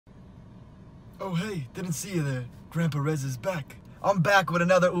Oh hey, didn't see you there. Grandpa Rez is back. I'm back with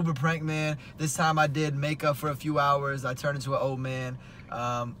another Uber prank, man. This time I did makeup for a few hours. I turned into an old man.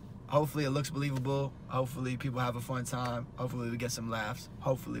 Hopefully it looks believable. Hopefully people have a fun time. Hopefully we get some laughs.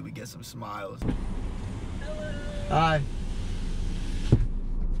 Hopefully we get some smiles. Hello. Hi.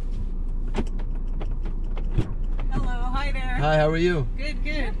 Hello, hi there. Hi, how are you? Good,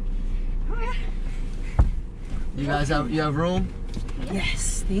 good. You guys have room?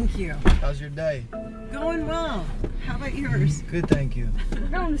 Yes, thank you. How's your day? Going well. How about yours? Good, thank you. We're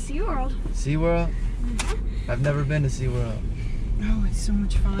going to SeaWorld. SeaWorld? I've never been to SeaWorld. Oh, it's so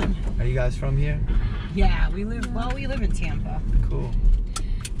much fun. Are you guys from here? Yeah, we live in Tampa. Cool.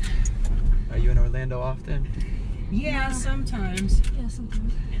 Are you in Orlando often? Yeah, sometimes. Yeah,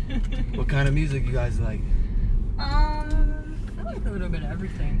 sometimes. What kind of music you guys like? I like a little bit of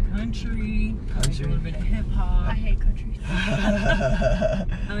everything. Country. I like a little bit of hip hop. I hate country. I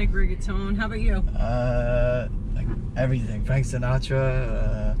like reggaeton. How about you? Like everything. Frank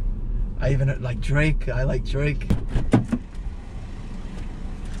Sinatra. I even like Drake. I like Drake.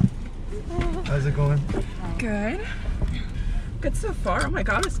 How's it going? Good. Good so far. Oh my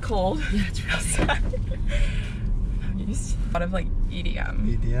god, it's cold. Yeah, it's real sad. A lot of like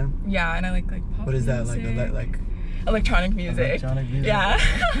EDM. EDM? Yeah, and I like pop What is that? music. Like Electronic music. electronic music? Yeah.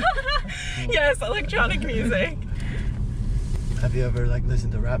 Yes, electronic music. Have you ever like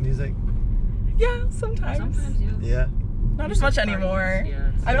listened to rap music? Yeah, sometimes. Yeah. Not as much anymore.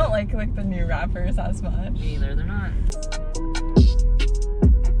 Yeah, I don't like the new rappers as much. me either. They're not.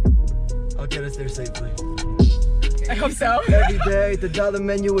 I'll get us there safely. I hope so. Every day, the dollar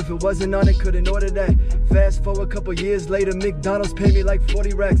menu, if it wasn't on it, couldn't order that. Fast forward a couple years later, McDonald's paid me like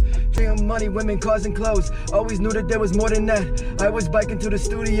 40 racks. Dream money, women, cars, and clothes. Always knew that there was more than that. I was biking to the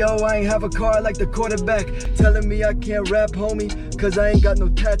studio, I ain't have a car like the quarterback. Telling me I can't rap, homie, cause I ain't got no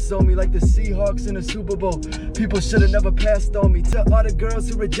tats on me like the Seahawks in the Super Bowl. People should've never passed on me. Tell all the girls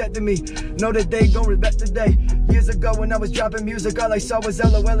who rejected me, know that they gon' regret today. Years ago when I was dropping music, all I saw was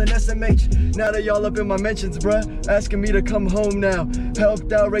LOL and SMH. Now they all up in my mentions, bruh, asking me to come home now.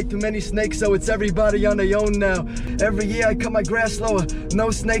 Helped out right too many snakes, so it's everybody on their own now. Every year I cut my grass slower. No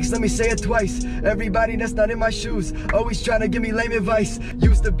snakes, let me say it twice. Everybody that's not in my shoes, always trying to give me lame advice.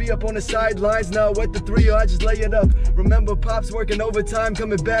 Used to be up on the sidelines, now at the 3 I just lay it up. Remember Pops working overtime,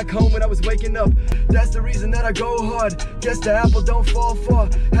 coming back home when I was waking up. That's the reason that I go hard. Guess the apple don't fall far.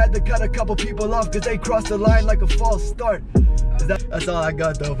 Had to cut a couple people off cause they crossed the line like a false start. That's all I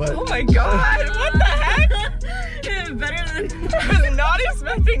got though, but Oh my god, what the heck? It's better than I was not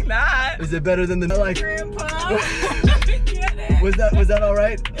expecting that. is it better than the like? Grandpa. Get it. Was that all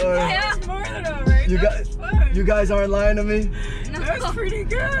right? Or Yeah, it's more than alright. you guys aren't lying to me? That's pretty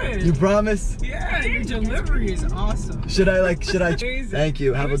good. You promise? Yeah, your delivery is awesome. Should I? Amazing. Thank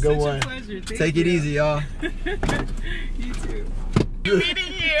you. Have It was a good such one. pleasure. Thank Take it you. easy, y'all. You too.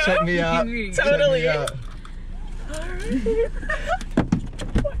 Meeting you. Check me out. Me. Totally. Check me out.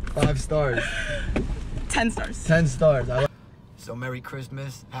 5 stars. 10 stars. 10 stars. So Merry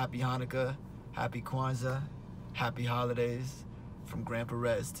Christmas, Happy Hanukkah, Happy Kwanzaa, Happy Holidays from Grandpa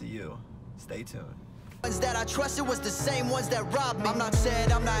Rez to you. Stay tuned. Ones that I trusted was the same ones that robbed me. I'm not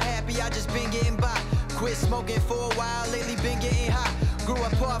sad, I'm not happy, I just been getting by. Quit smoking for a while, lately been getting high. Grew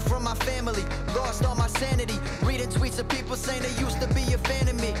apart from my family, lost all my sanity. Reading tweets of people saying they used to be a fan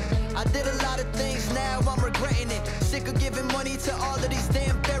of me. I did a lot of things, now I'm regretting it. Sick of giving money to all of these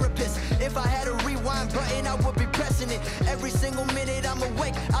damn therapists. If I had a rewind button, I would be pressing it. Every single minute I'm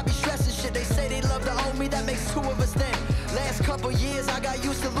awake, I be stressing shit. They say they love to own me, that makes 2 of us then. Last couple years, I got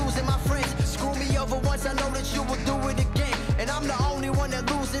used to losing my friends. Screw me over once, I know that you will do it again. And I'm the only one that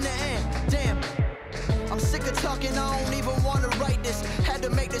lose in the end. Damn. I'm sick of talking, I don't even want to write this. Had to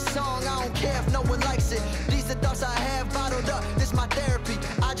make this song, I don't care if no one likes it. These are thoughts I have bottled up, this my therapy.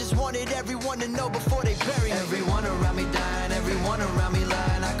 I just wanted everyone to know before they bury me. Everyone around me